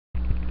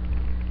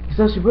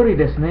Hisashiburi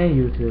desu ne,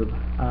 YouTube.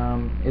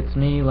 It's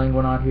me,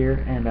 Languanaut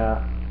here, and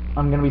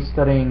I'm gonna be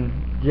studying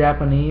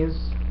Japanese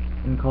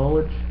in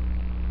college.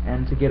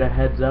 And to get a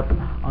heads up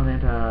on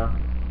it,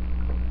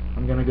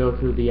 I'm gonna go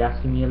through the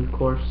assimil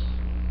course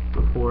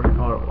before,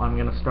 or I'm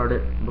gonna start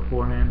it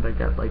beforehand. I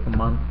got like a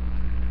month.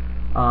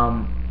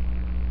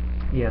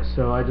 Yeah,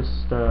 so I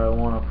just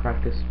want to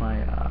practice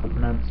my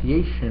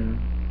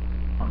pronunciation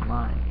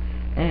online.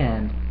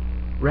 And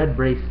red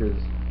braces.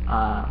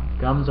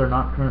 Gums are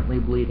not currently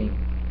bleeding,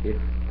 if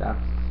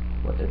that's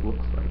what it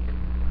looks like.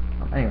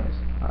 Anyways,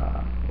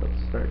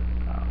 let's start.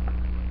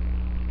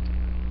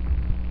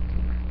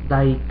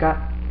 第一課、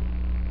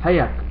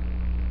早く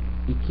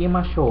行き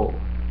ましょ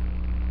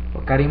う。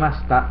わかりま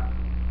した。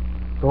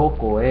ど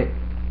こへ？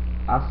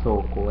あ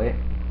そこへ。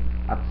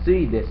暑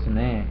いです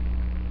ね。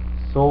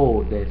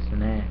そうです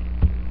ね。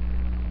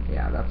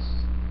Yeah, that's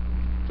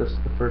just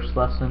the first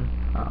lesson.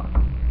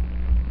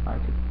 I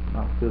could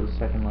do the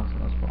second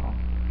lesson as well.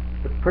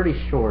 But pretty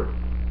short,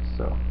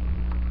 so.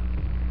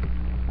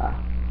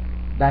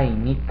 第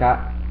2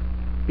課、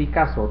ピ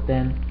カソ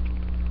展。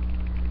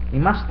見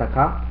ました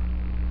か？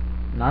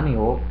何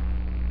を？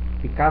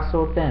ピカ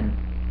ソ展。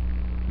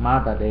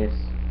まだです。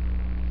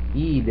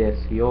いいで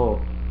すよ。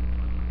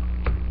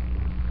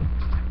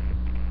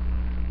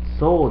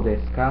そう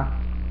ですか？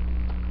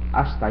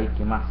明日行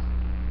きます。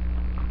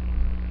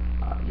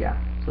Yeah,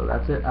 so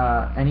that's it.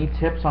 Any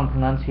tips on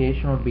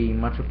pronunciation would be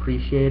much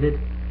appreciated.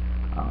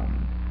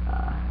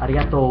 あり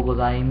がとうご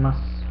ざいます。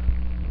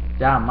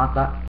じゃあまた。